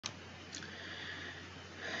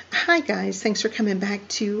Hi guys, thanks for coming back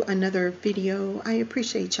to another video. I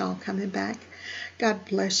appreciate y'all coming back. God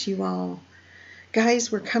bless you all.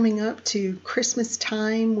 Guys, we're coming up to Christmas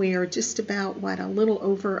time. We are just about, a little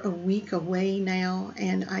over a week away now,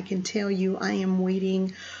 and I can tell you I am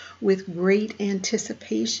waiting with great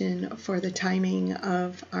anticipation for the timing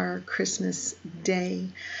of our Christmas day.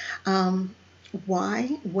 Why?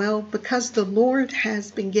 Well, because the Lord has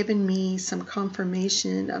been giving me some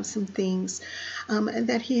confirmation of some things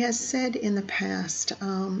that He has said in the past.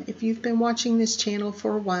 If you've been watching this channel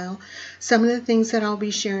for a while, some of the things that I'll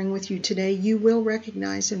be sharing with you today, you will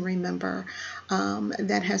recognize and remember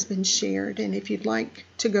that has been shared. And if you'd like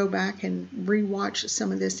to go back and rewatch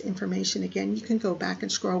some of this information again, you can go back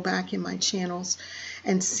and scroll back in my channels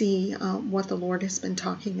and see what the Lord has been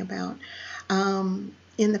talking about.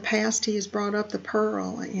 In the past, He has brought up the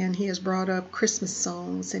pearl, and He has brought up Christmas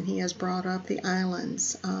songs, and He has brought up the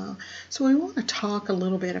islands. So we want to talk a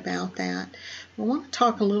little bit about that. We want to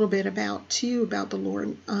talk a little bit about the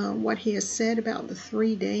Lord, what He has said about the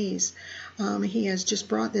 3 days. He has just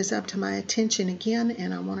brought this up to my attention again,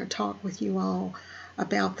 and I want to talk with you all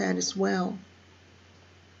about that as well.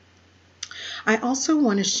 I also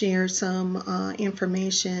want to share some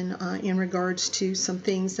information in regards to some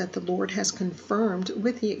things that the Lord has confirmed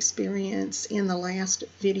with the experience in the last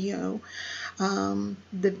video.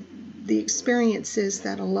 The experiences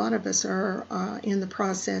that a lot of us are in the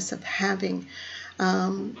process of having.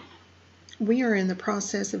 We are in the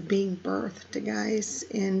process of being birthed, guys,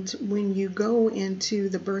 and when you go into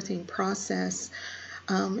the birthing process,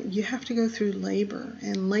 you have to go through labor,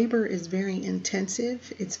 and labor is very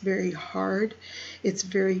intensive. It's very hard. It's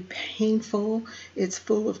very painful. It's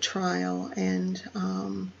full of trial and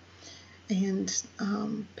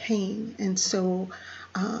pain. And so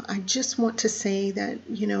I just want to say that,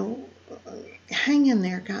 hang in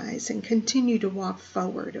there, guys, and continue to walk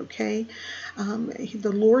forward, okay?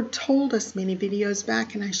 The Lord told us many videos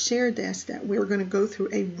back, and I shared this, that we were going to go through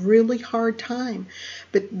a really hard time,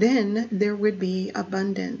 but then there would be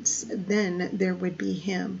abundance. Then there would be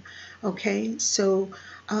Him, okay? So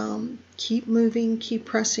keep moving, keep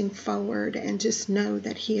pressing forward, and just know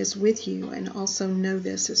that He is with you, and also know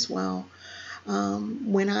this as well.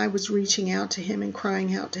 When I was reaching out to Him and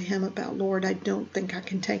crying out to Him about, Lord, I don't think I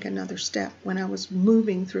can take another step, when I was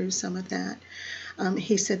moving through some of that,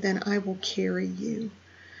 He said, then I will carry you.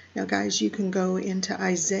 Now, guys, you can go into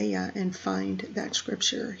Isaiah and find that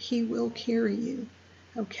scripture. He will carry you,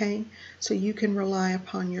 okay? So you can rely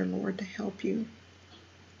upon your Lord to help you.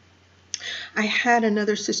 I had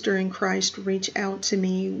another sister in Christ reach out to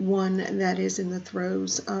me, one that is in the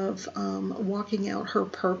throes of walking out her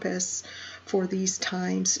purpose for these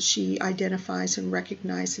times. She identifies and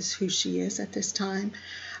recognizes who she is at this time,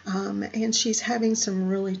 and she's having some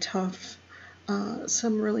really tough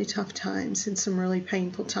times and some really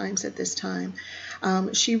painful times at this time.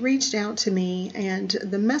 She reached out to me, and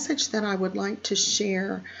the message that I would like to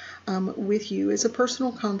share with you is a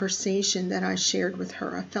personal conversation that I shared with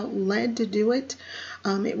her. I felt led to do it.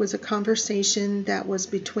 It was a conversation that was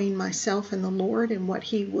between myself and the Lord, and what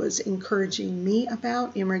He was encouraging me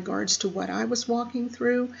about in regards to what I was walking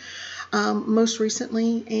through most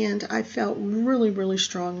recently. And I felt really, really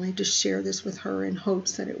strongly to share this with her in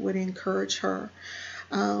hopes that it would encourage her.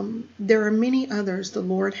 There are many others. The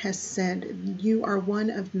Lord has said, you are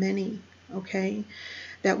one of many, okay,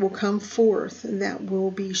 that will come forth, that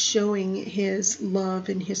will be showing His love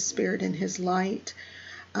and His Spirit and His light.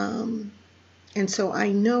 And so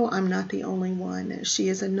I know I'm not the only one. She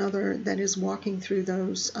is another that is walking through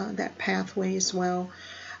that pathway as well.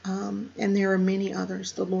 And there are many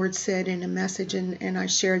others. The Lord said in a message, and I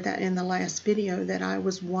shared that in the last video, that I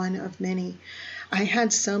was one of many. I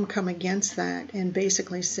had some come against that and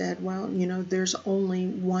basically said, well, there's only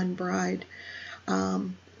one bride.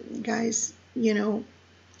 Guys,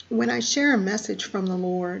 when I share a message from the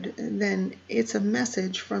Lord, then it's a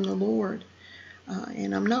message from the Lord.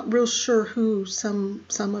 And I'm not real sure who some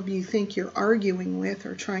of you think you're arguing with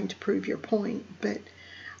or trying to prove your point, but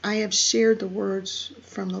I have shared the words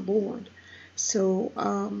from the Lord. So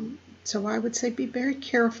I would say be very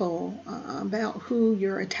careful about who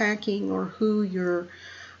you're attacking, or who you're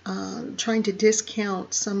trying to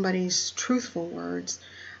discount somebody's truthful words.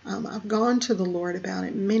 I've gone to the Lord about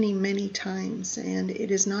it many, many times, and it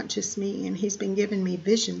is not just me, and He's been giving me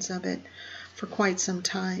visions of it for quite some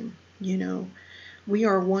time. We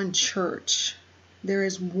are one church. There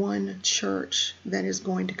is one church that is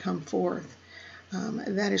going to come forth.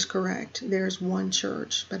 That is correct. There's one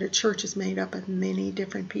church, but a church is made up of many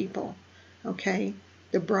different people, okay?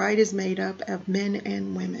 The bride is made up of men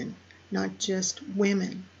and women, not just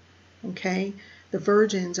women, Okay? The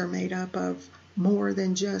virgins are made up of more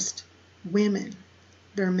than just women.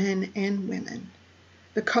 They're men and women.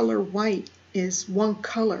 The color white is one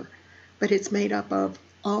color, but it's made up of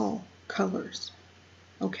all colors.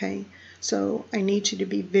 Okay? So I need you to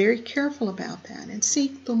be very careful about that and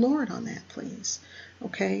seek the Lord on that, please.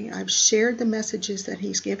 Okay? I've shared the messages that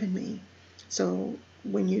He's given me. So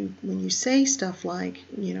when you say stuff like,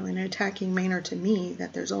 in an attacking manner to me,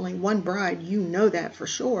 that there's only one bride, you know that for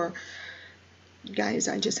sure. Guys,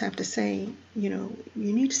 I just have to say, you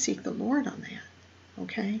need to seek the Lord on that.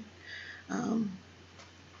 Okay?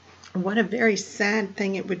 What a very sad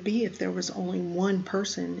thing it would be if there was only one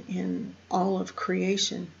person in all of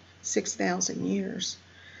creation, 6,000 years,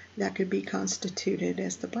 that could be constituted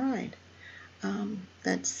as the bride.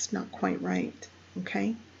 That's not quite right.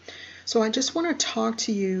 Okay? So I just want to talk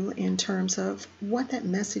to you in terms of what that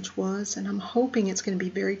message was, and I'm hoping it's going to be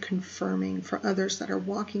very confirming for others that are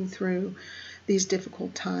walking through these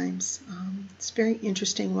difficult times. It's very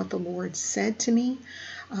interesting what the Lord said to me.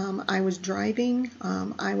 I was driving.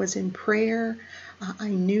 I was in prayer. I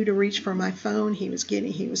knew to reach for my phone. He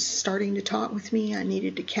was starting to talk with me. I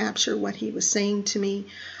needed to capture what He was saying to me.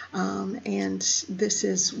 And this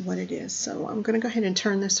is what it is. So I'm going to go ahead and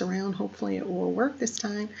turn this around. Hopefully it will work this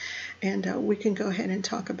time. And we can go ahead and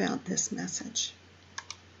talk about this message.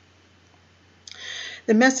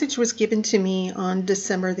 The message was given to me on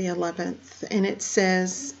December the 11th, and it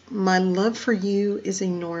says, "My love for you is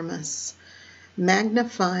enormous,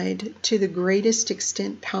 magnified to the greatest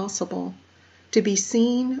extent possible, to be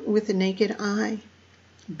seen with the naked eye,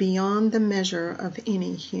 beyond the measure of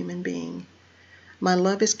any human being. My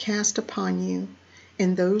love is cast upon you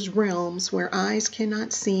in those realms where eyes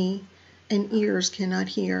cannot see and ears cannot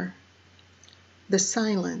hear. The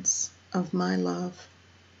silence of my love.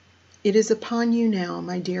 It is upon you now,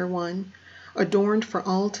 my dear one, adorned for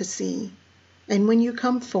all to see. And when you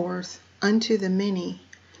come forth unto the many,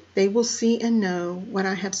 they will see and know what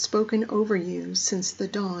I have spoken over you since the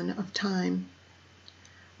dawn of time.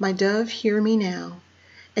 My dove, hear me now,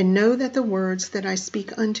 and know that the words that I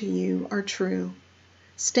speak unto you are true.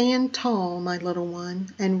 Stand tall, my little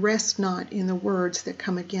one, and rest not in the words that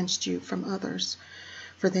come against you from others,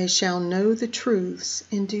 for they shall know the truths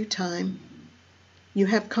in due time. You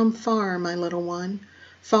have come far, my little one,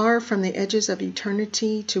 far from the edges of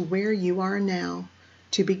eternity to where you are now,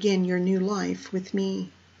 to begin your new life with me.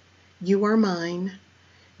 You are mine.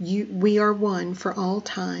 We are one for all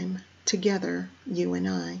time, together, you and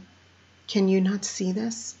I. Can you not see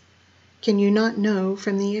this? Can you not know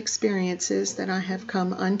from the experiences that I have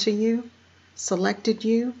come unto you, selected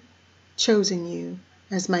you, chosen you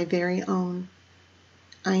as my very own?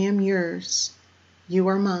 I am yours. You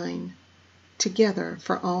are mine. Together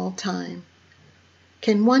for all time.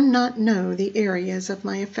 Can one not know the areas of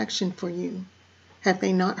my affection for you? Have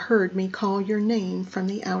they not heard me call your name from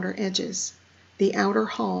the outer edges, the outer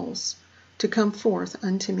halls, to come forth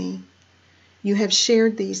unto me? You have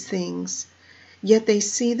shared these things, yet they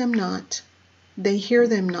see them not, they hear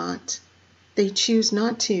them not, they choose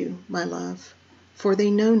not to, my love, for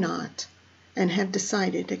they know not, and have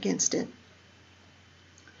decided against it.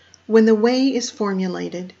 When the way is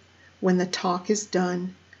formulated, when the talk is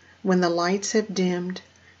done, when the lights have dimmed,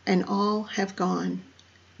 and all have gone,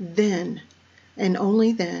 then, and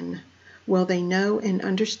only then, will they know and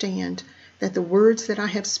understand that the words that I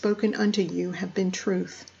have spoken unto you have been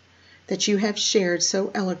truth, that you have shared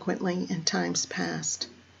so eloquently in times past.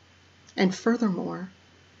 And furthermore,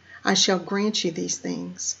 I shall grant you these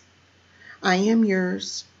things. I am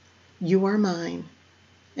yours, you are mine,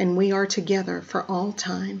 and we are together for all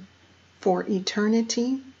time, for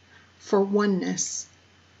eternity, for oneness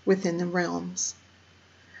within the realms.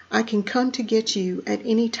 I can come to get you at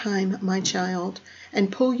any time, my child,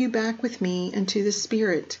 and pull you back with me into the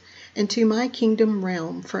spirit, into my kingdom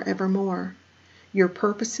realm forevermore. Your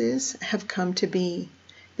purposes have come to be.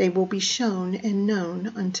 They will be shown and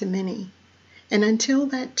known unto many. And until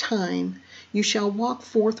that time, you shall walk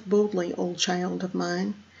forth boldly, O child of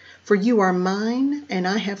mine, for you are mine, and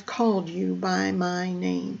I have called you by my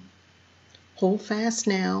name. Hold fast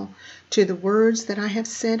now to the words that I have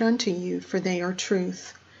said unto you, for they are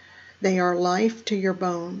truth. They are life to your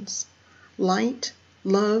bones, light,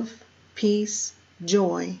 love, peace,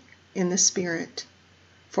 joy in the Spirit.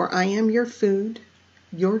 For I am your food,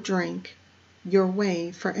 your drink, your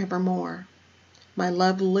way forevermore. My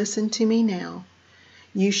love, listen to me now.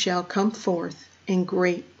 You shall come forth in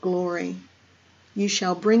great glory. You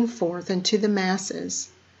shall bring forth unto the masses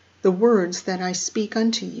the words that I speak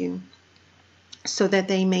unto you, so that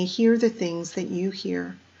they may hear the things that you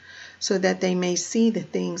hear, so that they may see the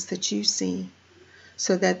things that you see,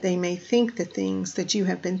 so that they may think the things that you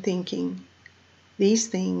have been thinking. These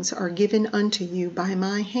things are given unto you by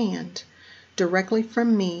my hand, directly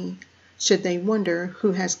from me, should they wonder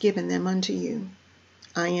who has given them unto you.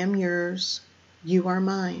 I am yours, you are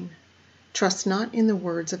mine. Trust not in the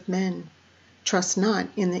words of men. Trust not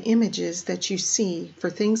in the images that you see, for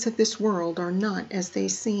things of this world are not as they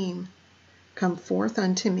seem. Come forth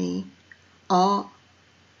unto me, come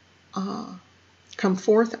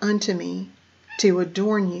forth unto me to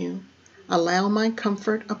adorn you. Allow my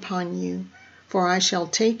comfort upon you, for I shall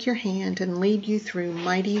take your hand and lead you through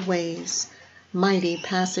mighty ways, mighty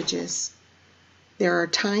passages. There are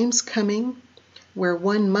times coming where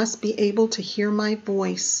one must be able to hear my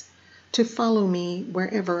voice, to follow me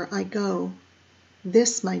wherever I go.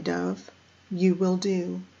 This, my dove, you will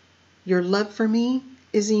do. Your love for me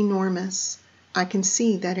is enormous. I can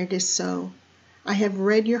see that it is so. I have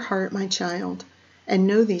read your heart, my child, and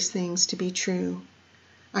know these things to be true.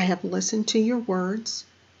 I have listened to your words,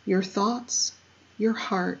 your thoughts, your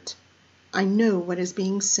heart. I know what is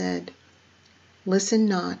being said. Listen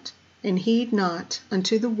not, and heed not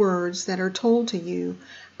unto the words that are told to you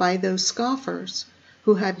by those scoffers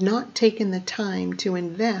who have not taken the time to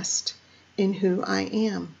invest in who I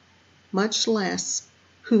am, much less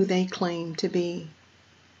who they claim to be.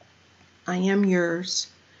 I am yours.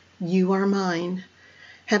 You are mine.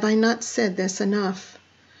 Have I not said this enough?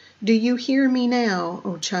 Do you hear me now,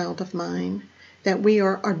 O child of mine, that we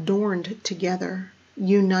are adorned together,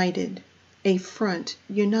 united, a front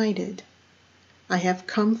united? I have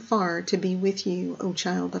come far to be with you, O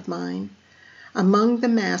child of mine. Among the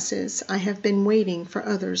masses, I have been waiting for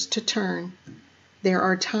others to turn. There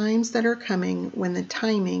are times that are coming when the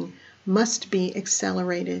timing must be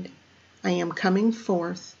accelerated. I am coming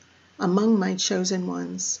forth among my chosen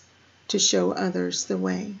ones to show others the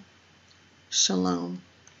way. Shalom.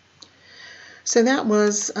 So that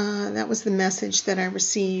was the message that I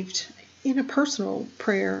received in a personal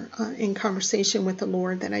prayer in conversation with the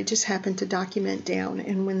Lord that I just happened to document down.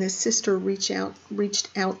 And when this sister reached out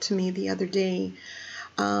to me the other day,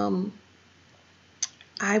 I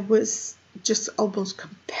was just almost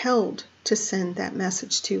compelled to send that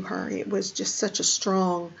message to her. It was just such a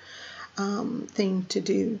strong thing to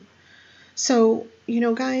do. So,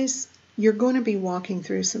 guys, you're going to be walking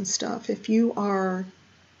through some stuff. If you are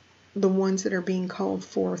the ones that are being called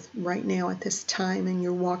forth right now at this time, and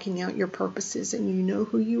you're walking out your purposes, and you know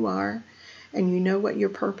who you are, and you know what your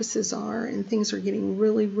purposes are, and things are getting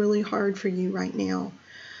really, really hard for you right now,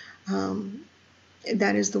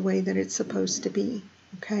 that is the way that it's supposed to be.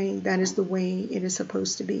 Okay, that is the way it is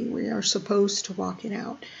supposed to be. We are supposed to walk it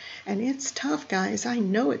out. And it's tough, guys. I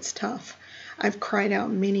know it's tough. I've cried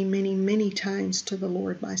out many, many, many times to the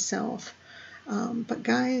Lord myself. But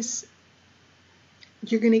guys,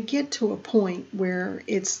 you're going to get to a point where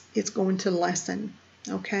it's going to lessen.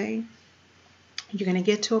 Okay? You're going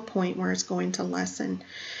to get to a point where it's going to lessen.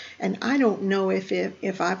 And I don't know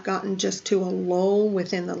if I've gotten just to a lull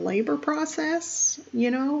within the labor process,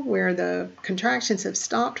 where the contractions have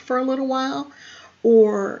stopped for a little while,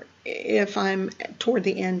 or if I'm toward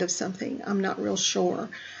the end of something. I'm not real sure.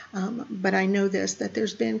 But I know this, that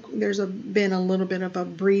there's been a little bit of a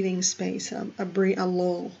breathing space, a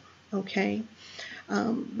lull. Okay.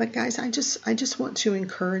 But guys, I just want to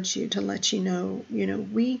encourage you, to let you know,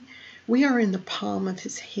 we are in the palm of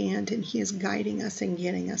his hand, and he is guiding us and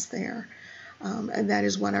getting us there. And that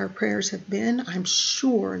is what our prayers have been. I'm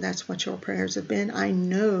sure that's what your prayers have been. I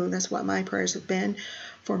know that's what my prayers have been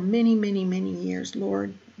for many, many, many years.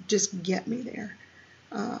 Lord, just get me there.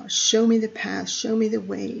 Show me the path. Show me the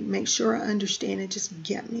way. Make sure I understand it. Just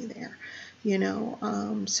get me there.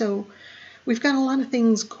 So we've got a lot of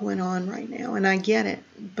things going on right now, and I get it.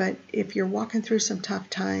 But if you're walking through some tough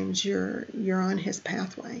times, you're on his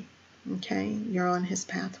pathway. Okay, you're on his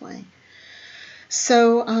pathway.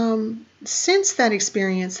 So since that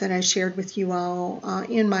experience that I shared with you all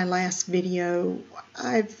in my last video,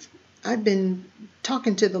 I've been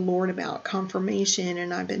talking to the Lord about confirmation,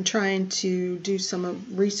 and I've been trying to do some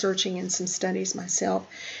researching and some studies myself.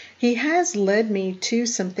 He has led me to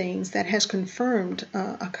some things that has confirmed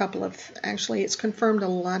it's confirmed a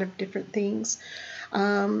lot of different things.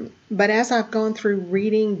 But as I've gone through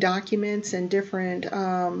reading documents and different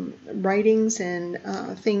writings and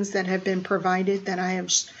things that have been provided that I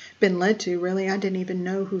have been led to, really, I didn't even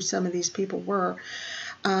know who some of these people were.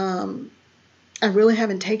 I really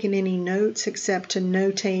haven't taken any notes except to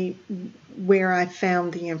notate where I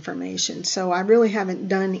found the information. So I really haven't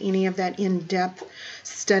done any of that in-depth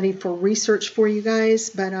study for research for you guys.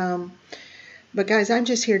 But guys, I'm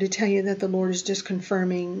just here to tell you that the Lord is just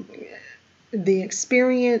confirming the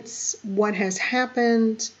experience, what has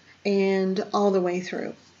happened, and all the way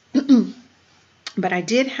through. But I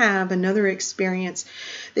did have another experience.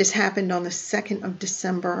 This happened on the 2nd of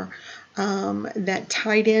December that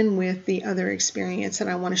tied in with the other experience, and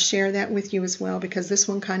I want to share that with you as well, because this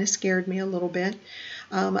one kind of scared me a little bit.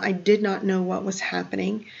 I did not know what was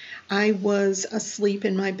happening. I was asleep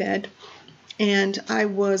in my bed, and I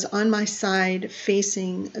was on my side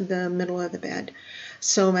facing the middle of the bed.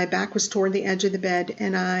 So my back was toward the edge of the bed,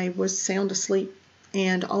 and I was sound asleep.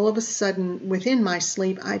 And all of a sudden, within my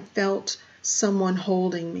sleep, I felt someone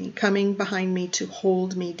holding me, coming behind me to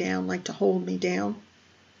hold me down, like to hold me down.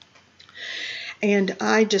 And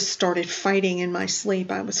I just started fighting in my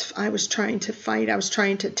sleep. I was trying to fight. I was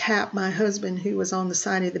trying to tap my husband, who was on the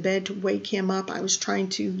side of the bed, to wake him up. I was trying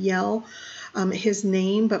to yell his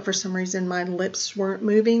name, but for some reason my lips weren't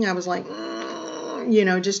moving. I was like,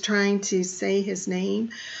 just trying to say his name.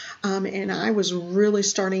 And I was really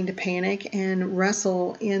starting to panic and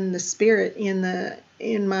wrestle in the spirit,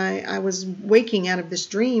 I was waking out of this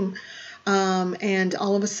dream, and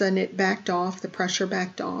all of a sudden it backed off, the pressure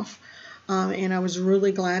backed off, and I was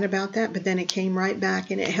really glad about that, but then it came right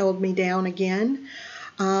back and it held me down again.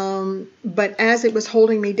 But as it was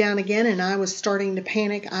holding me down again and I was starting to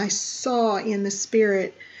panic, I saw in the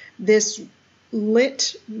spirit this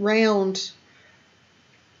lit round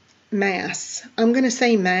mass. I'm going to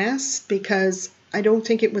say mass because I don't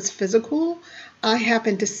think it was physical. I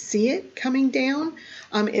happened to see it coming down.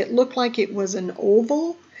 It looked like it was an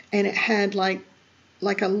oval, and it had like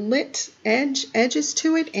a lit edges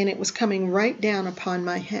to it, and it was coming right down upon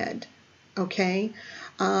my head. Okay.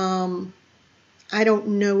 I don't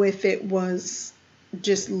know if it was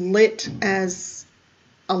just lit as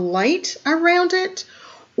a light around it,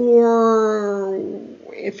 or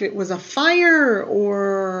if it was a fire,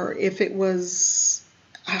 or if it was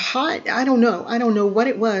hot. I don't know. I don't know what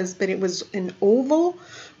it was, but it was an oval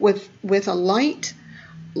with a light,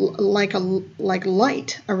 like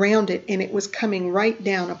light around it, and it was coming right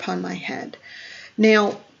down upon my head.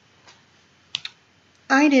 Now,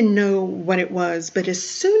 I didn't know what it was, but as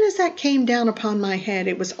soon as that came down upon my head,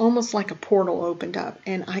 it was almost like a portal opened up,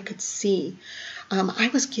 and I could see. I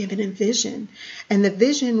was given a vision, and the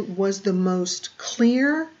vision was the most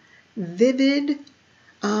clear, vivid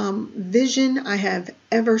vision I have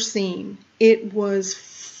ever seen. It was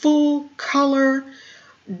full color,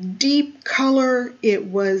 deep color. It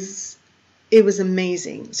was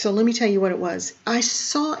amazing. So let me tell you what it was. I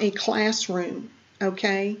saw a classroom,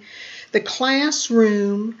 okay? The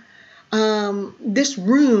classroom, this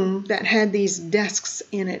room that had these desks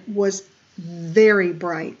in it was very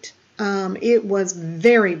bright. It was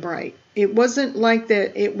very bright. It wasn't like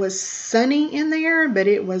that it was sunny in there, but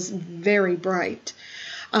it was very bright.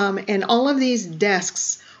 And all of these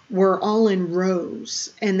desks were all in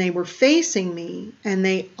rows, and they were facing me, and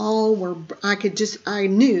they all were, I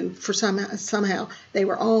knew for somehow they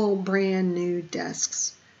were all brand new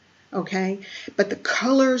desks. Okay, but the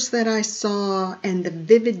colors that I saw and the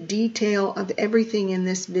vivid detail of everything in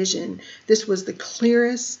this vision, this was the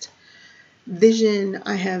clearest vision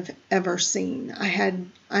I have ever seen. I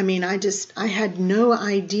had no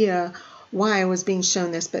idea why I was being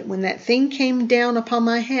shown this, but when that thing came down upon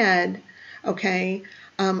my head, okay,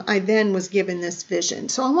 I then was given this vision.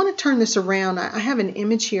 So I want to turn this around. I have an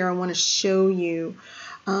image here I want to show you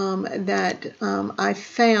that I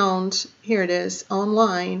found, here it is,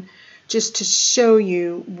 online, just to show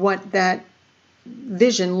you what that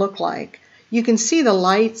vision looked like. You can see the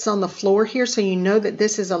lights on the floor here, so you know that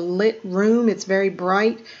this is a lit room. It's very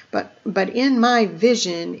bright, but in my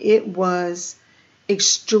vision, it was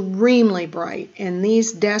extremely bright, and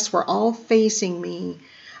these desks were all facing me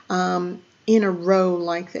in a row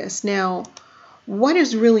like this. Now, what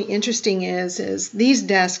is really interesting is these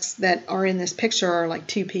desks that are in this picture are like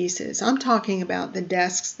two pieces. I'm talking about the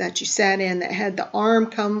desks that you sat in that had the arm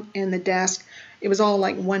come in the desk. It was all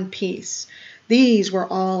like one piece. These were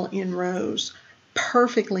all in rows,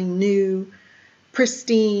 perfectly new,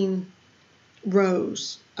 pristine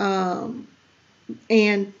rows. And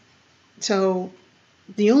so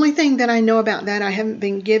the only thing that I know about that, I haven't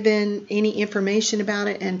been given any information about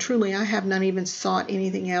it, and truly I have not even sought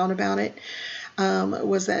anything out about it,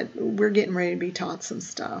 was that we're getting ready to be taught some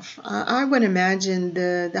stuff. I would imagine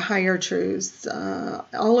the higher truths,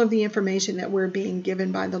 all of the information that we're being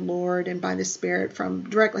given by the Lord and by the Spirit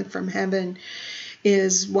directly from heaven,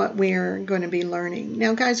 is what we're going to be learning.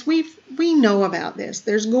 Now, guys, we know about this.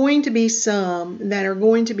 There's going to be some that are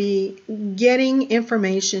going to be getting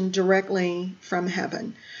information directly from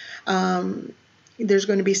heaven. There's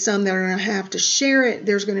going to be some that are going to have to share it.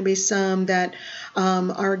 There's going to be some that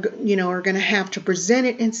are going to have to present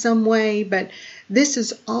it in some way. But this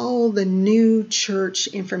is all the new church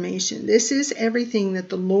information. This is everything that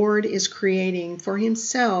the Lord is creating for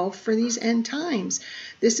himself for these end times.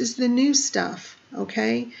 This is the new stuff,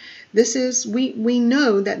 okay? This is, we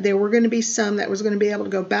know that there were going to be some that was going to be able to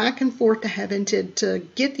go back and forth to heaven to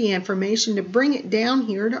get the information, to bring it down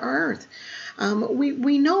here to earth.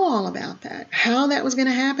 We know all about that. How that was going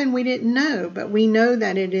to happen, we didn't know, but we know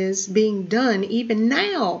that it is being done even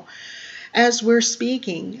now as we're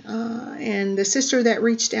speaking. And the sister that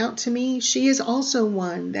reached out to me, she is also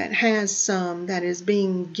one that has some that is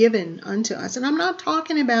being given unto us. And I'm not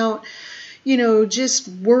talking about, just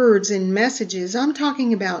words and messages. I'm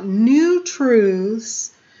talking about new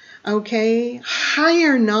truths, okay,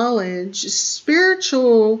 higher knowledge,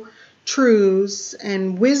 spiritual truths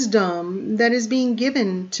and wisdom that is being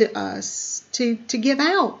given to us to give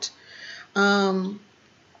out. And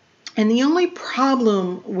the only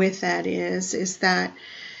problem with that is that,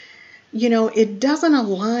 it doesn't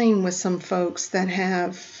align with some folks that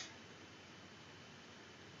have,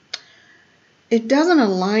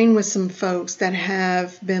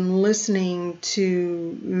 been listening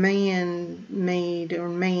to man-made or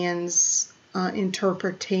man's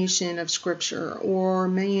interpretation of Scripture, or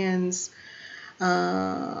man's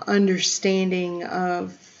understanding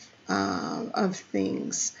of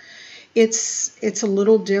things. It's a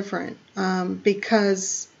little different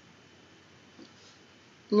because,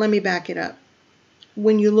 let me back it up.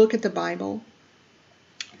 When you look at the Bible,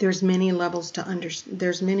 there's many levels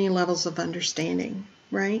of understanding,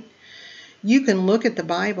 right? You can look at the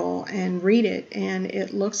Bible and read it, and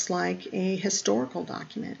it looks like a historical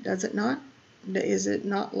document, does it not? Is it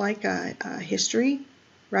not like a history,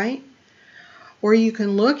 right? Or you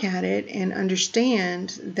can look at it and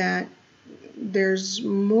understand that there's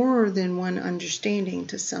more than one understanding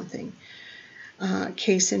to something.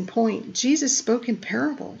 Case in point, Jesus spoke in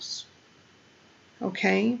parables.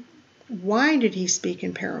 Okay? Why did he speak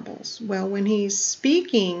in parables? Well, when he's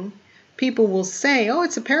speaking, people will say, oh,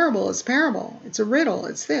 it's a parable, it's a riddle,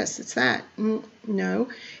 it's this, it's that. No,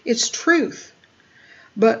 it's truth.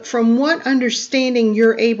 But from what understanding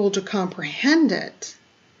you're able to comprehend it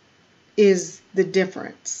is the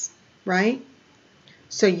difference, right?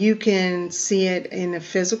 So you can see it in a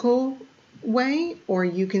physical way, or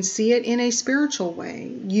you can see it in a spiritual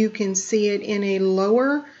way. You can see it in a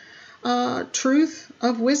lower truth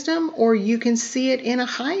of wisdom, or you can see it in a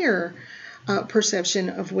higher perception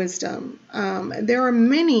of wisdom. There are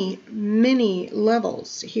many, many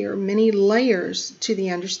levels here, many layers to the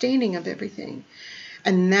understanding of everything.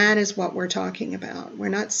 And that is what we're talking about. We're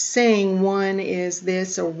not saying one is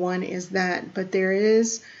this or one is that, but there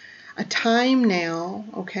is a time now,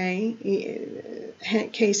 okay,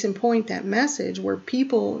 case in point, that message, where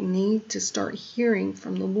people need to start hearing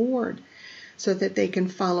from the Lord so that they can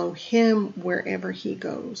follow him wherever he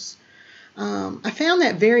goes. I found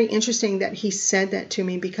that very interesting that he said that to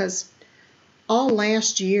me, because all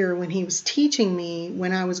last year when he was teaching me,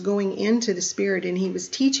 when I was going into the Spirit and he was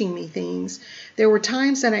teaching me things, there were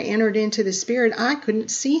times that I entered into the Spirit, I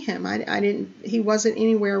couldn't see him. He wasn't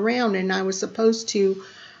anywhere around, and I was supposed to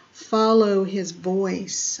follow his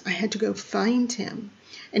voice. I had to go find him.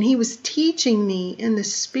 And he was teaching me in the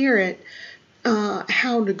Spirit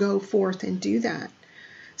how to go forth and do that.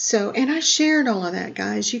 So, and I shared all of that,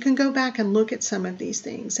 guys. You can go back and look at some of these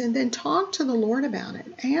things and then talk to the Lord about it.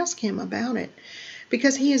 Ask him about it,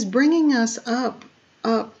 because he is bringing us up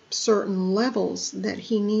certain levels that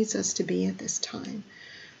he needs us to be at this time.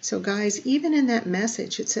 So, guys, even in that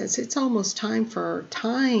message, it says it's almost time for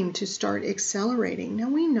time to start accelerating. Now,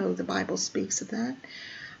 we know the Bible speaks of that.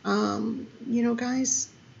 Guys,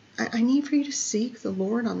 I need for you to seek the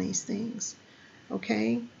Lord on these things,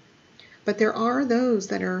 okay? But there are those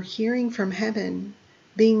that are hearing from heaven,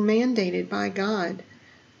 being mandated by God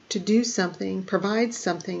to do something, provide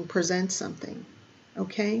something, present something,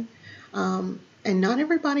 okay? And not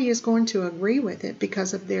everybody is going to agree with it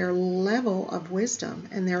because of their level of wisdom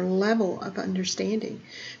and their level of understanding.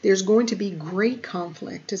 There's going to be great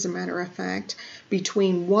conflict, as a matter of fact,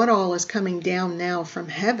 between what all is coming down now from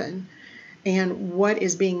heaven and what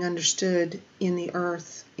is being understood in the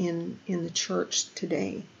earth, in the church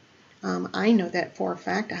today. I know that for a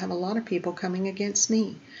fact. I have a lot of people coming against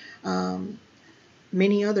me.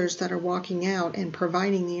 Many others that are walking out and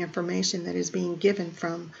providing the information that is being given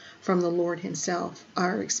from the Lord himself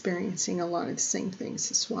are experiencing a lot of the same things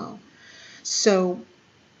as well. So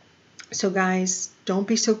guys, don't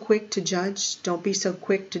be so quick to judge. Don't be so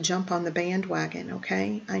quick to jump on the bandwagon,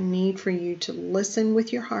 okay? I need for you to listen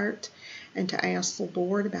with your heart and to ask the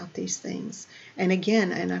Lord about these things. And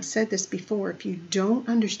again, and I've said this before, if you don't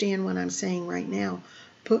understand what I'm saying right now,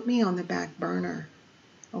 put me on the back burner,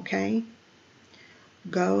 okay?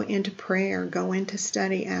 Go into prayer, go into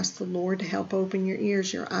study, ask the Lord to help open your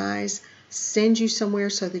ears, your eyes, send you somewhere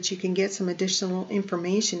so that you can get some additional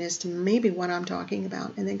information as to maybe what I'm talking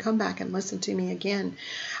about, and then come back and listen to me again.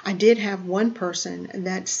 I did have one person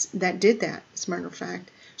that did that, as a matter of fact.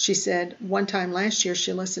 She said one time last year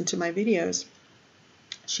she listened to my videos.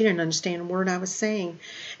 She didn't understand a word I was saying,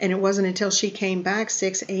 and it wasn't until she came back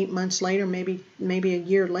 6, 8 months later, maybe a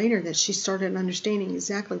year later, that she started understanding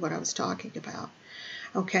exactly what I was talking about.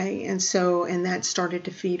 Okay, and that started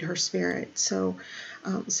to feed her spirit. So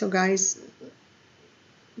guys,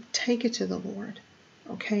 take it to the Lord.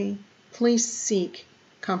 Okay, please seek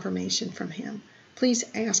confirmation from Him. Please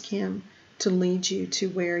ask Him to lead you to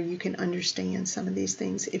where you can understand some of these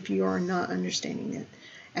things if you are not understanding it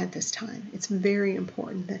at this time. It's very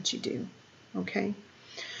important that you do. Okay,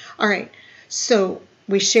 all right. So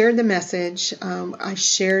we shared the message. I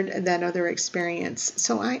shared that other experience.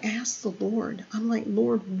 So I asked the Lord, I'm like,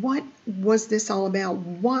 Lord, what was this all about?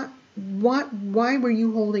 Why were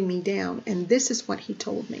you holding me down? And this is what He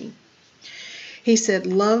told me. He said,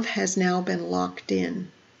 love has now been locked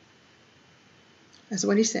in. That's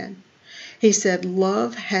what He said. He said,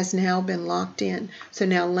 love has now been locked in. So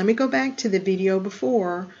now let me go back to the video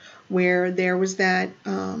before, where there was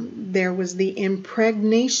the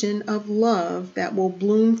impregnation of love that will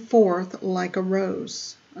bloom forth like a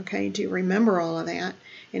rose. Okay, do you remember all of that?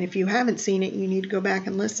 And if you haven't seen it, you need to go back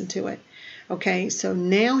and listen to it. Okay, so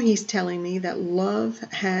now He's telling me that love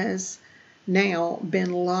has now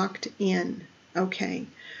been locked in. Okay,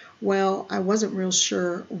 well, I wasn't real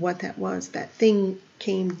sure what that was. That thing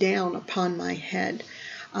came down upon my head.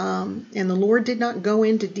 And the Lord did not go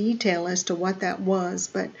into detail as to what that was,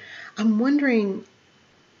 but I'm wondering,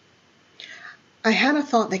 I had a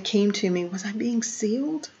thought that came to me. Was I being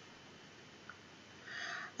sealed?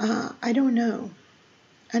 I don't know.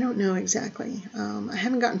 I don't know exactly. I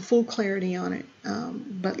haven't gotten full clarity on it.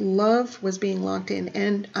 But love was being locked in.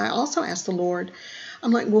 And I also asked the Lord,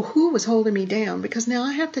 I'm like, well, who was holding me down? Because now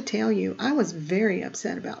I have to tell you, I was very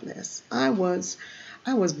upset about this. I was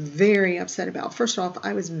very upset about. First off,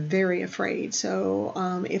 I was very afraid.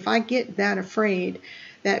 So if I get that afraid,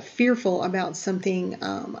 that fearful about something,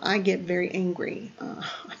 I get very angry.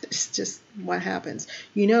 It's just what happens.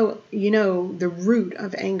 You know, the root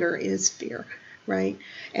of anger is fear, right?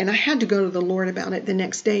 And I had to go to the Lord about it the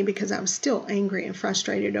next day because I was still angry and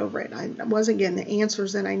frustrated over it. I wasn't getting the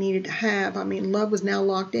answers that I needed to have. I mean, love was now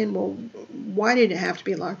locked in. Well, why did it have to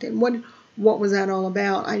be locked in? What was that all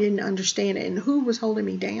about? I didn't understand it. And who was holding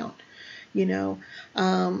me down? You know,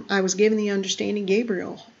 I was given the understanding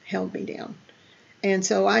Gabriel held me down. And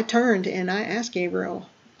so I turned and I asked Gabriel.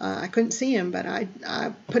 I couldn't see him, but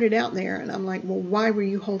I put it out there. And I'm like, well, why were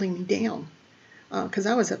you holding me down? Because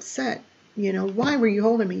I was upset. You know, why were you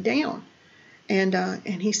holding me down? And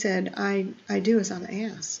he said, I do as I'm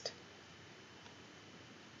asked.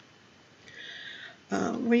 What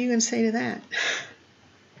are you going to say to that?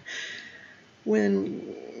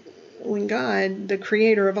 When God, the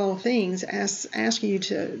creator of all things, asks you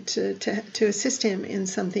to assist Him in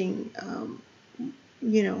something,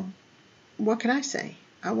 you know, what can I say?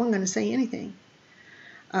 I wasn't going to say anything.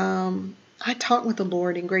 I talked with the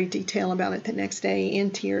Lord in great detail about it the next day in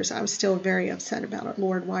tears. I was still very upset about it.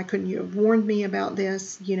 Lord, why couldn't you have warned me about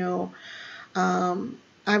this? You know,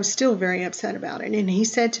 I was still very upset about it. And He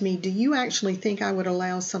said to me, do you actually think I would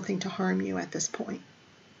allow something to harm you at this point?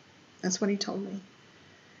 That's what He told me.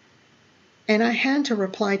 And I had to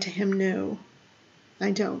reply to Him, no, I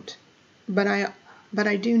don't. But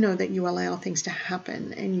I do know that you allow things to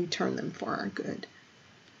happen and you turn them for our good.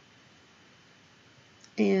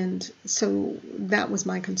 And so that was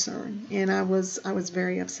my concern, and I was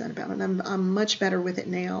very upset about it. I'm much better with it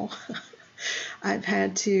now. I've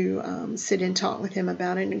had to sit and talk with Him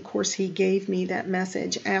about it, and of course He gave me that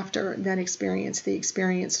message after that experience.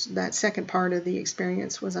 That second part of the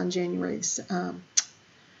experience was on December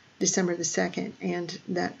the 2nd, and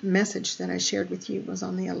that message that I shared with you was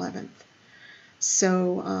on the 11th.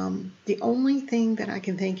 So the only thing that I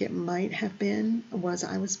can think it might have been was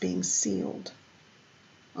I was being sealed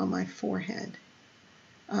on my forehead.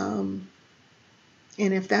 And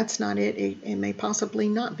if that's not it, it may possibly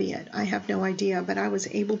not be it. I have no idea, but I was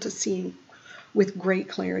able to see with great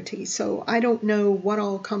clarity. So I don't know what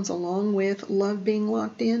all comes along with love being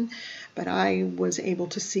locked in, but I was able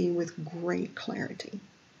to see with great clarity.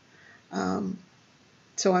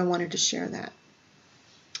 So I wanted to share that.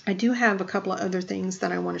 I do have a couple of other things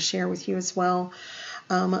that I want to share with you as well.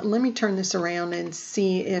 Let me turn this around and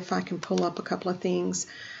see if I can pull up a couple of things.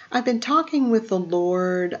 I've been talking with the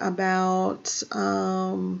Lord about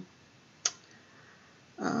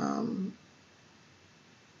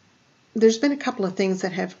there's been a couple of things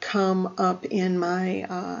that have come up in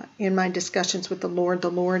my discussions with the Lord.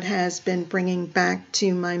 The Lord has been bringing back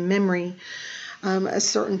to my memory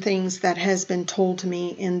certain things that has been told to me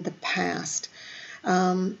in the past.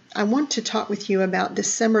 I want to talk with you about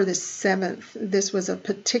December the 7th. This was a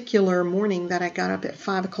particular morning that I got up at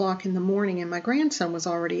 5 o'clock in the morning, and my grandson was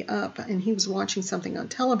already up, and he was watching something on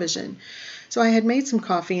television. So I had made some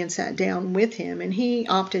coffee and sat down with him, and he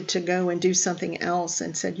opted to go and do something else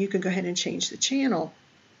and said, "You could go ahead and change the channel."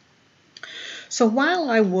 So while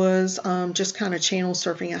I was just kind of channel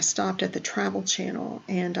surfing, I stopped at the Travel Channel,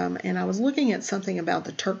 and I was looking at something about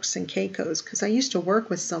the Turks and Caicos, because I used to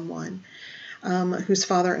work with someone whose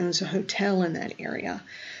father owns a hotel in that area.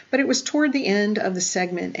 But it was toward the end of the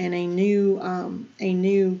segment, and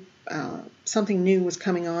something new was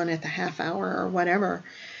coming on at the half hour or whatever.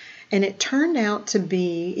 And it turned out to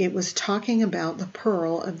be, it was talking about the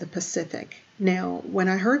Pearl of the Pacific. Now, when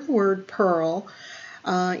I heard the word pearl,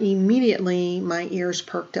 immediately my ears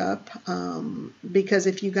perked up, because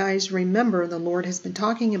if you guys remember, the Lord has been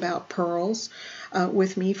talking about pearls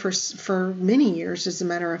with me for many years. As a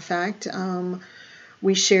matter of fact,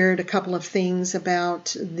 we shared a couple of things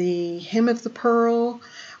about the Hymn of the Pearl.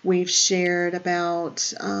 We've shared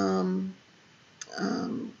about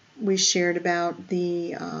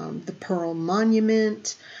the Pearl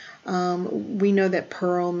Monument. We know that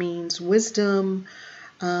pearl means wisdom.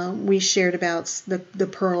 We shared about the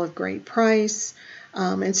pearl of great price.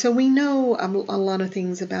 And so we know a lot of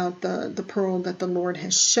things about the pearl that the Lord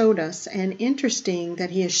has showed us. And interesting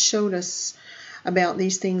that He has showed us about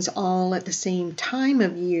these things all at the same time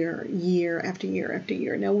of year after year after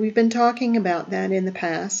year. Now, we've been talking about that in the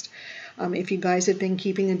past. If you guys have been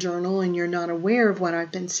keeping a journal and you're not aware of what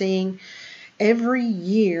I've been saying, every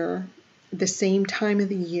year, the same time of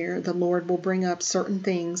the year, the Lord will bring up certain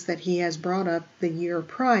things that He has brought up the year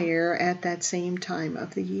prior at that same time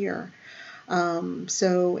of the year.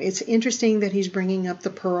 So it's interesting that He's bringing up the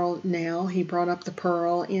pearl now. He brought up the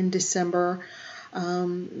pearl in December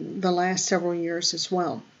the last several years as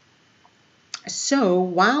well. So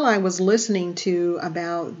while I was listening to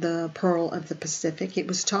about the Pearl of the Pacific, it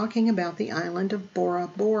was talking about the island of Bora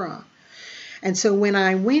Bora. And so when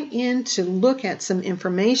I went in to look at some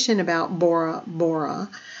information about Bora Bora,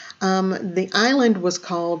 the island was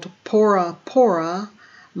called Pora Pora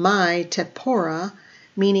Mai Te Pora,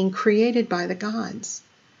 meaning created by the gods.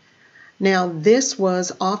 Now, this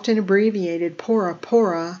was often abbreviated Pora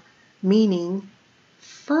Pora, meaning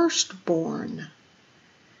firstborn.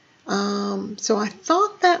 So I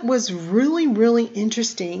thought that was really, really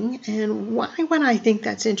interesting. And why would I think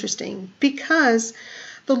that's interesting? Because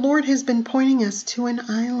the Lord has been pointing us to an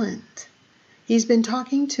island. He's been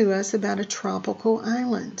talking to us about a tropical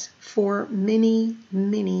island for many,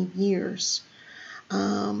 many years.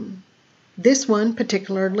 This one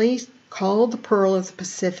particularly, called the Pearl of the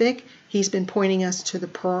Pacific, He's been pointing us to the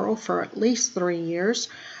pearl for at least 3 years.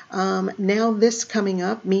 Now this coming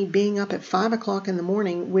up, me being up at 5 o'clock in the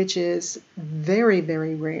morning, which is very,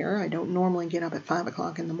 very rare. I don't normally get up at 5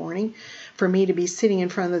 o'clock in the morning. For me to be sitting in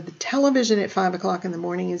front of the television at 5 o'clock in the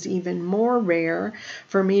morning is even more rare.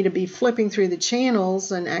 For me to be flipping through the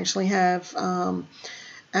channels and actually have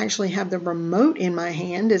the remote in my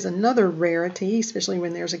hand is another rarity, especially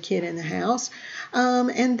when there's a kid in the house.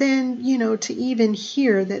 And then, to even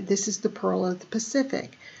hear that this is the Pearl of the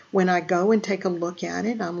Pacific. When I go and take a look at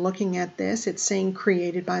it, I'm looking at this, it's saying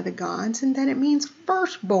created by the gods, and that it means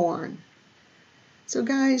firstborn. So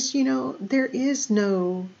guys, there is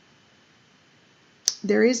no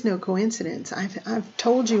coincidence. I've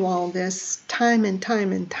told you all this time and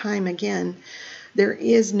time and time again. There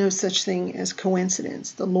is no such thing as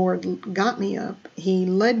coincidence. The Lord got me up. He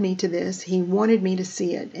led me to this. He wanted me to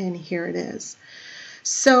see it, and here it is.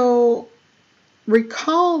 So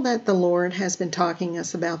recall that the Lord has been talking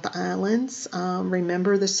us about the islands.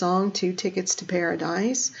 Remember the song, 2 Tickets to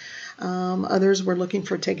Paradise. Others were looking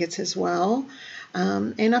for tickets as well.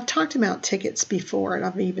 And I've talked about tickets before, and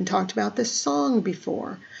I've even talked about this song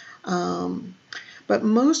before. But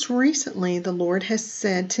most recently, the Lord has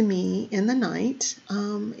said to me in the night,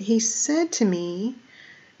 He said to me,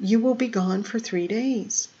 you will be gone for 3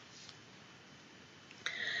 days.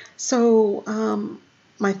 So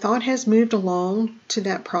my thought has moved along to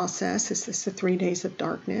that process. Is this the 3 days of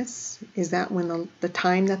darkness? Is that when the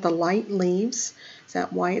time that the light leaves? Is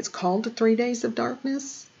that why it's called the 3 days of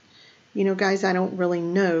darkness? You know, guys, I don't really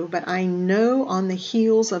know, but I know on the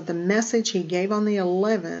heels of the message he gave on the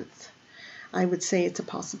 11th, I would say it's a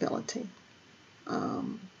possibility.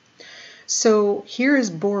 So here is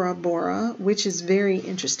Bora Bora, which is very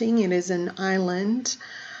interesting. It is an island.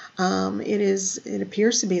 It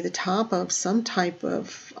appears to be the top of some type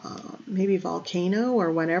of maybe volcano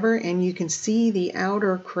or whatever, and you can see the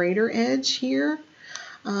outer crater edge here,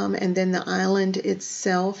 and then the island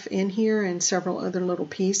itself in here and several other little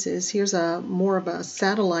pieces. Here's more of a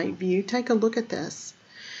satellite view. Take a look at this.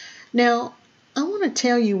 Now, I want to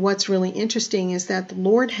tell you what's really interesting is that the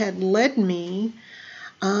Lord had led me,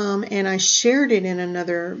 and I shared it in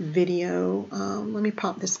another video. Let me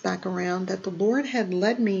pop this back around. That the Lord had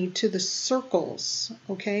led me to the circles,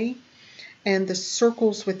 okay? And the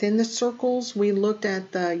circles within the circles, we looked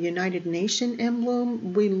at the United Nations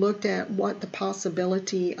emblem. We looked at what the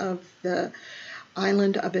possibility of the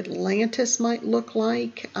island of Atlantis might look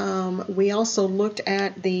like. We also looked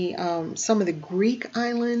at the some of the Greek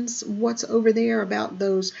islands, what's over there about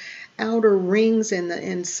those outer rings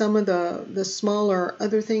and some of the smaller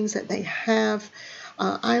other things that they have.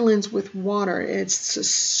 Islands with water. It's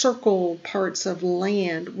circle parts of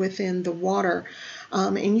land within the water.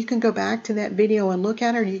 And you can go back to that video and look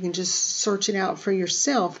at it, or you can just search it out for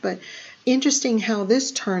yourself. But interesting how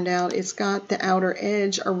this turned out. It's got the outer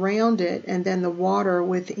edge around it and then the water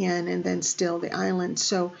within and then still the island.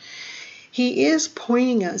 So he is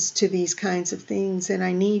pointing us to these kinds of things, and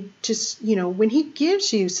I need just, you know, when he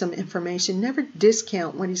gives you some information, never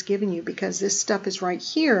discount what he's giving you, because this stuff is right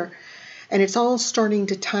here and it's all starting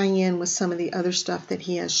to tie in with some of the other stuff that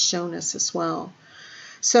he has shown us as well.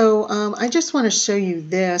 So I just want to show you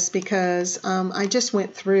this because I just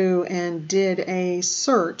went through and did a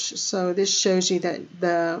search. So this shows you that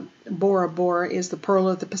the Bora Bora is the pearl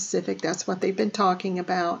of the Pacific. That's what they've been talking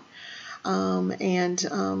about. You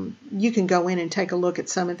can go in and take a look at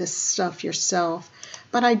some of this stuff yourself.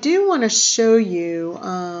 But I do want to show you,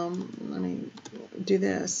 let me do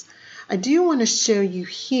this. I do want to show you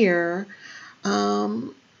here.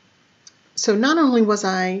 So not only was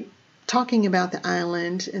I talking about the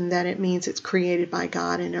island and that it means it's created by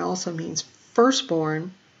God, and it also means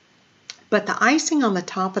firstborn, but the icing on the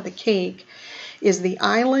top of the cake is the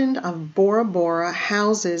island of Bora Bora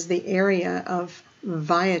houses the area of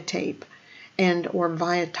Viatape or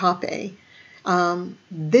Viatape.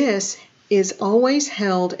 This is always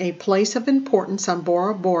held a place of importance on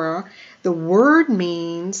Bora Bora. The word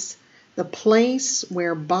means the place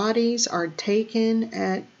where bodies are taken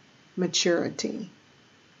at maturity.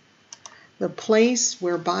 The place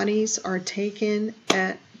where bodies are taken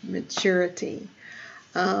at maturity.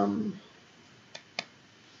 You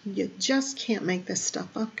just can't make this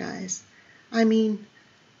stuff up, guys. I mean,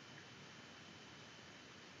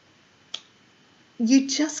 you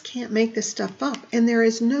just can't make this stuff up. And there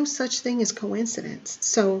is no such thing as coincidence.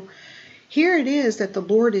 So here it is that the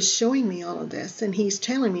Lord is showing me all of this. And he's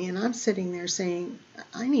telling me, and I'm sitting there saying,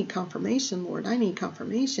 I need confirmation, Lord. I need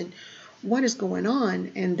confirmation. What is going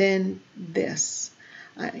on? And then this.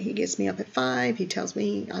 He gets me up at 5. He tells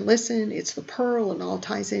me, I listen. It's the pearl. It all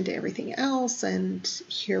ties into everything else. And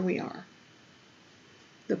here we are.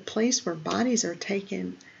 The place where bodies are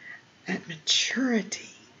taken at maturity.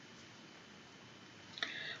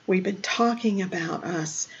 We've been talking about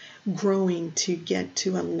us growing to get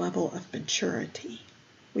to a level of maturity.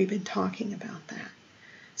 We've been talking about that.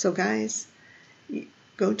 So guys,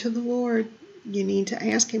 go to the Lord. You need to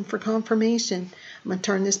ask him for confirmation. I'm going to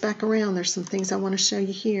turn this back around. There's some things I want to show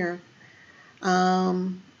you here.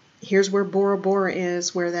 Here's where Bora Bora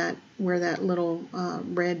is, where that little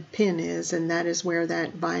red pin is, and that is where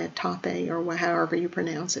that Viatape, or however you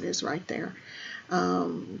pronounce it, is right there.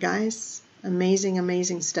 Guys, amazing,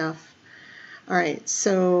 amazing stuff. All right,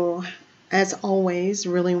 so as always,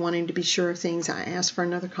 really wanting to be sure of things, I asked for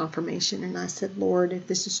another confirmation, and I said, Lord, if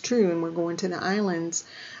this is true and we're going to the islands,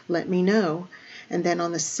 let me know. And then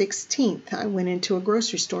on the 16th, I went into a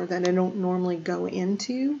grocery store that I don't normally go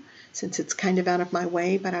into since it's kind of out of my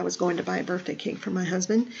way, but I was going to buy a birthday cake for my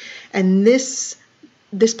husband. And this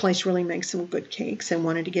place really makes some good cakes, and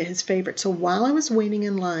wanted to get his favorite. So while I was waiting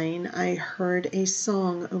in line, I heard a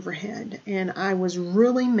song overhead, and I was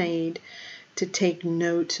really made to take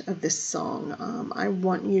note of this song. I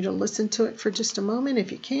want you to listen to it for just a moment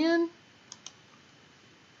if you can.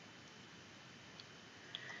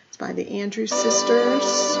 It's by the Andrews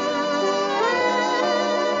Sisters.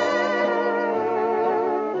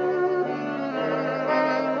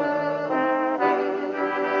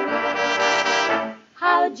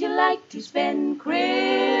 How'd you like to spend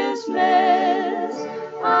Christmas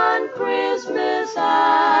on Christmas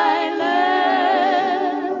Island?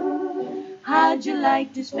 how'd you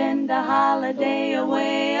like to spend a holiday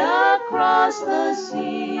away across the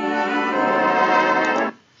sea?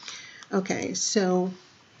 Okay, so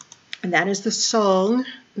that is the song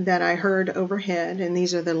that I heard overhead, and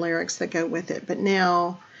these are the lyrics that go with it. But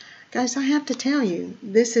now, guys, I have to tell you,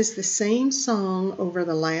 this is the same song over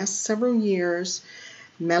the last several years.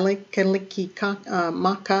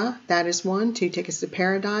 Melikilikimaka, that is one. 2 Tickets to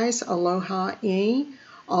Paradise. Aloha E.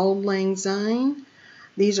 Auld Lang Syne.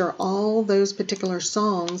 These are all those particular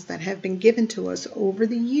songs that have been given to us over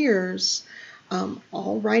the years,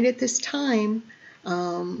 all right at this time.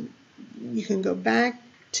 You can go back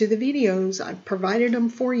to the videos. I've provided them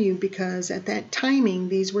for you because at that timing,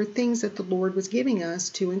 these were things that the Lord was giving us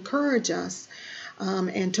to encourage us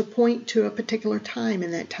and to point to a particular time,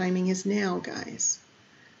 and that timing is now, guys.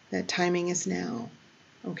 That timing is now,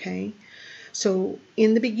 okay? So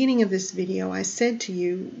in the beginning of this video, I said to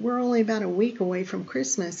you, we're only about a week away from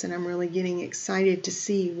Christmas, and I'm really getting excited to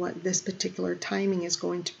see what this particular timing is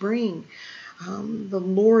going to bring. The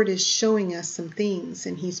Lord is showing us some things,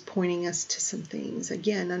 and He's pointing us to some things.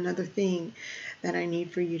 Again, another thing that I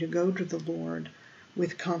need for you to go to the Lord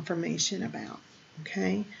with confirmation about,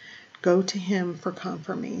 okay? Go to Him for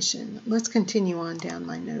confirmation. Let's continue on down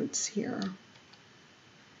my notes here.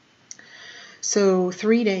 So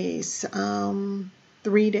 3 days,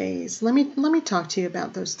 3 days. Let me talk to you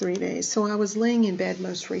about those 3 days. So I was laying in bed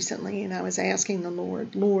most recently, and I was asking the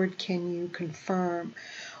Lord, Lord, can you confirm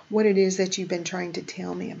what it is that you've been trying to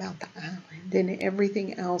tell me about the island and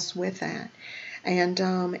everything else with that? And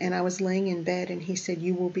I was laying in bed, and He said,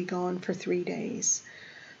 you will be gone for 3 days.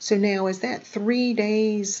 So now, is that 3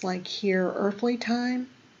 days like here earthly time,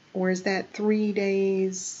 or is that 3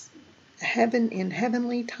 days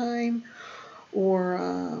heavenly time? Or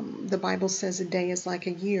the Bible says a day is like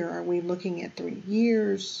a year. Are we looking at 3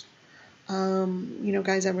 years? You know,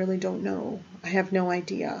 guys, I really don't know. I have no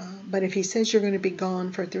idea. But if He says you're going to be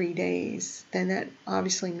gone for 3 days, then that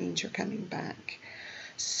obviously means you're coming back.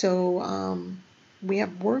 So we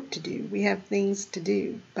have work to do. We have things to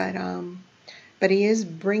do. But He is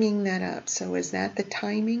bringing that up. So is that the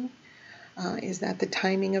timing? Is that the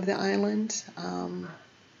timing of the island?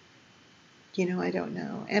 You know, I don't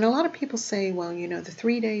know. And a lot of people say, well, you know, the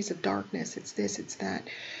 3 days of darkness, it's this, it's that.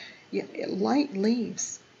 Yeah, light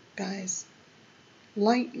leaves, guys.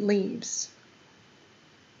 Light leaves.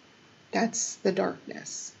 That's the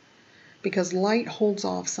darkness. Because light holds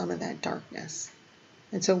off some of that darkness.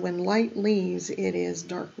 And so when light leaves, it is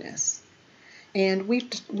darkness. And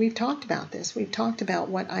we've talked about this. We've talked about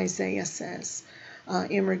what Isaiah says.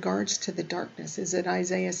 In regards to the darkness. Is it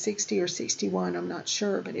Isaiah 60 or 61? I'm not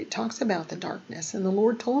sure, but it talks about the darkness. And the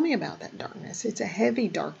Lord told me about that darkness. It's a heavy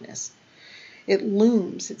darkness. It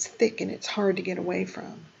looms, it's thick, and it's hard to get away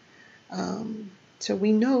from. So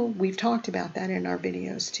we know, we've talked about that in our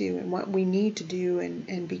videos too, and what we need to do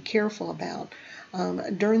and be careful about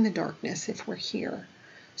during the darkness if we're here.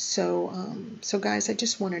 So guys, I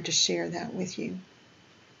just wanted to share that with you.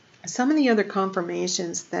 Some of the other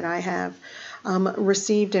confirmations that I have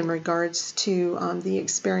received in regards to the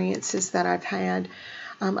experiences that I've had,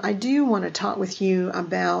 I do want to talk with you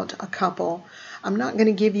about a couple. I'm not going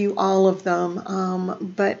to give you all of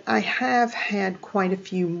them, but I have had quite a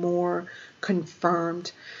few more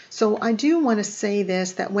confirmed. So I do want to say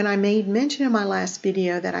this, that when I made mention in my last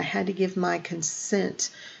video that I had to give my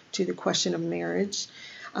consent to the question of marriage,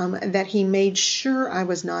 that He made sure I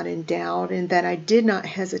was not in doubt and that I did not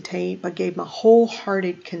hesitate but gave my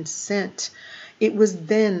wholehearted consent. It was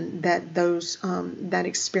then that that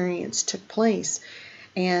experience took place.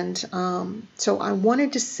 And so I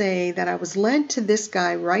wanted to say that I was led to this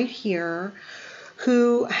guy right here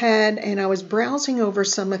who had, and I was browsing over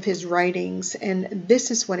some of his writings, and this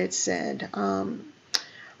is what it said.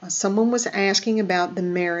 Someone was asking about the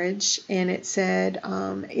marriage, and it said,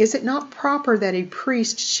 is it not proper that a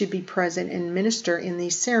priest should be present and minister in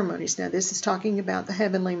these ceremonies? Now, this is talking about the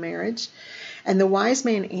heavenly marriage. And the wise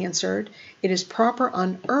man answered, it is proper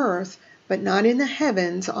on earth, but not in the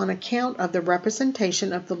heavens, on account of the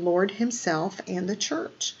representation of the Lord Himself and the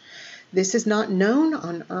church. This is not known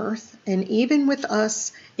on earth, and even with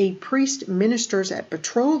us, a priest ministers at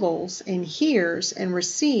betrothals and hears and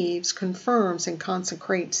receives, confirms, and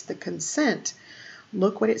consecrates the consent.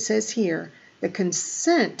 Look what it says here. The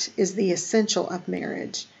consent is the essential of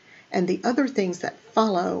marriage, and the other things that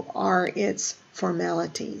follow are its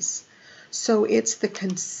formalities. So it's the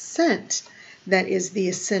consent that is the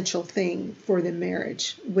essential thing for the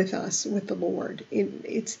marriage with us, with the Lord.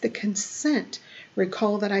 It's the consent.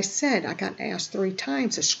 Recall that I said I got asked 3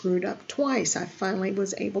 times. I screwed up twice. I finally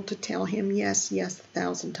was able to tell him yes, yes,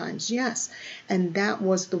 1,000 times yes. And that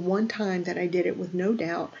was the one time that I did it with no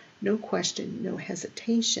doubt, no question, no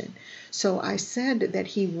hesitation. So I said that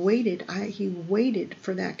he waited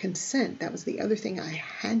for that consent. That was the other thing I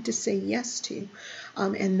had to say yes to.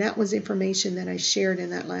 And that was information that I shared in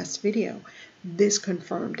that last video. This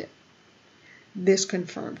confirmed it. This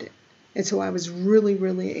confirmed it. And so I was really,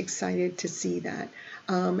 really excited to see that.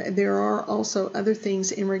 There are also other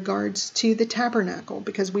things in regards to the tabernacle,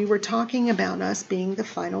 because we were talking about us being the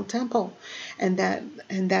final temple, and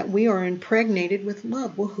that we are impregnated with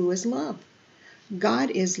love. Well, who is love?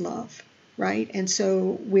 God is love, right? And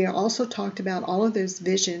so we also talked about all of those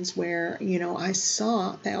visions where, I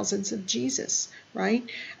saw thousands of Jesus, right?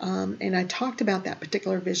 And I talked about that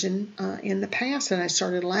particular vision in the past, and I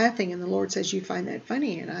started laughing, and the Lord says, "You find that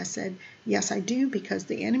funny?" And I said, "Yes, I do, because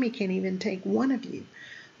the enemy can't even take one of you,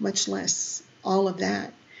 much less all of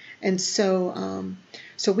that." And so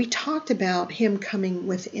we talked about him coming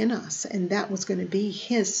within us, and that was going to be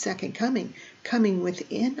his second coming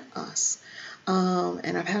within us.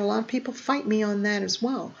 And I've had a lot of people fight me on that as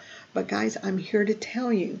well. But guys, I'm here to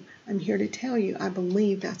tell you, I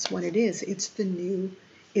believe that's what it is. It's the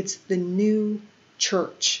new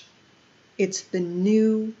church. It's the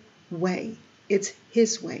new way. It's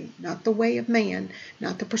his way, not the way of man,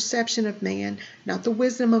 not the perception of man, not the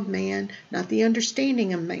wisdom of man, not the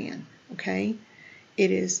understanding of man, okay?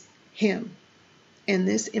 It is him. And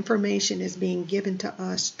this information is being given to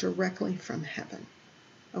us directly from heaven,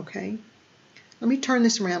 okay? Let me turn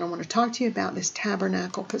this around. I want to talk to you about this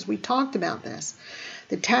tabernacle, because we talked about this.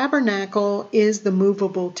 The tabernacle is the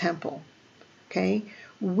movable temple, okay?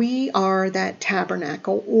 We are that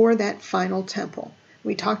tabernacle, or that final temple.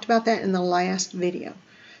 We talked about that in the last video.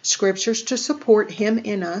 Scriptures to support him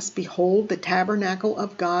in us. Behold, the tabernacle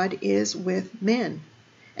of God is with men,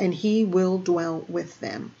 and he will dwell with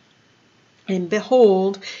them. And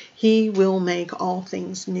behold, he will make all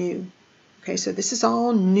things new. Okay, so this is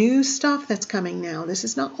all new stuff that's coming now. This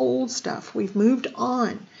is not old stuff. We've moved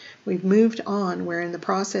on. We're in the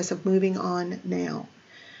process of moving on now.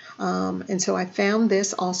 And so I found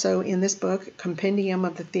this also in this book, Compendium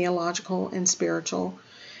of the Theological and Spiritual.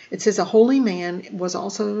 It says a holy man was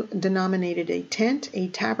also denominated a tent, a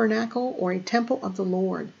tabernacle, or a temple of the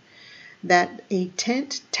Lord. That a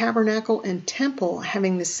tent, tabernacle, and temple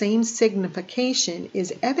having the same signification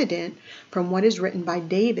is evident from what is written by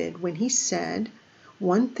David when he said,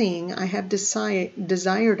 "One thing I have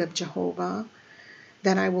desired of Jehovah,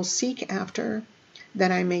 that I will seek after,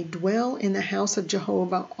 that I may dwell in the house of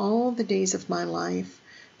Jehovah all the days of my life,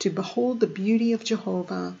 to behold the beauty of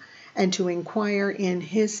Jehovah, and to inquire in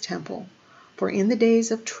his temple. For in the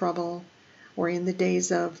days of trouble, or in the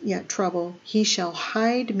days of trouble, he shall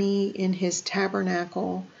hide me in his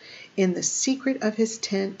tabernacle. In the secret of his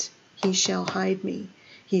tent he shall hide me.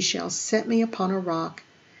 He shall set me upon a rock,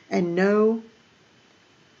 and now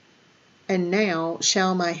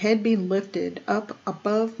shall my head be lifted up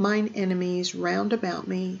above mine enemies round about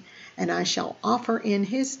me, and I shall offer in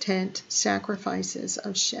his tent sacrifices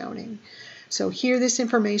of shouting." So here, this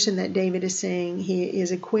information that David is saying, he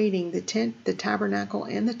is equating the tent, the tabernacle,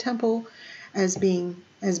 and the temple as being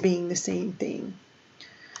the same thing.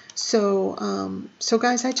 So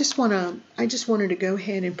guys, I just wanted to go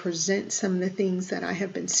ahead and present some of the things that I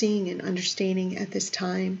have been seeing and understanding at this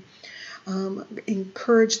time.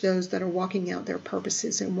 Encourage those that are walking out their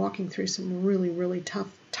purposes and walking through some really, really tough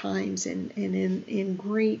times and in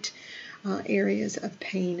great areas of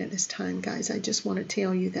pain at this time, guys. I just want to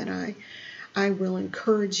tell you that I will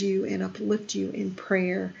encourage you and uplift you in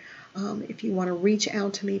prayer. If you want to reach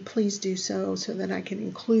out to me, please do so that I can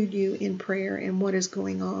include you in prayer and what is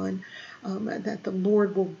going on, that the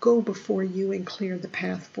Lord will go before you and clear the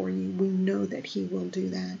path for you. We know that he will do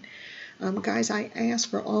that. Guys, I ask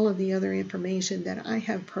for all of the other information that I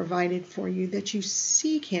have provided for you, that you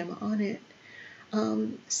seek him on it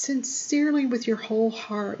sincerely with your whole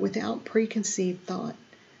heart, without preconceived thought,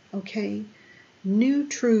 okay? New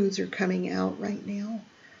truths are coming out right now.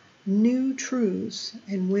 New truths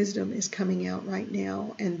and wisdom is coming out right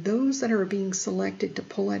now, and those that are being selected to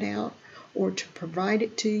pull it out, or to provide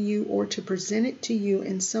it to you, or to present it to you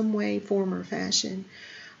in some way, form, or fashion,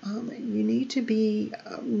 you need to be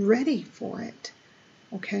ready for it,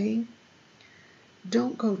 okay?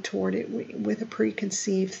 Don't go toward it with a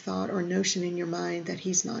preconceived thought or notion in your mind that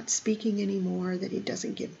he's not speaking anymore, that he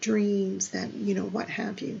doesn't give dreams, that, what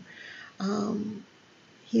have you.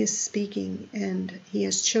 He is speaking, and he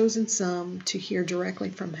has chosen some to hear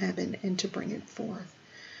directly from heaven and to bring it forth.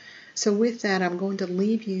 So with that, I'm going to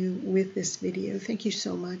leave you with this video. Thank you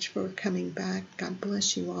so much for coming back. God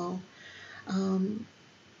bless you all.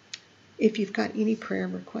 If you've got any prayer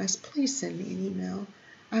requests, please send me an email.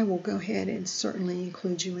 I will go ahead and certainly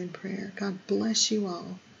include you in prayer. God bless you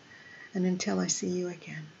all. And until I see you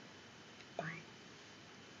again.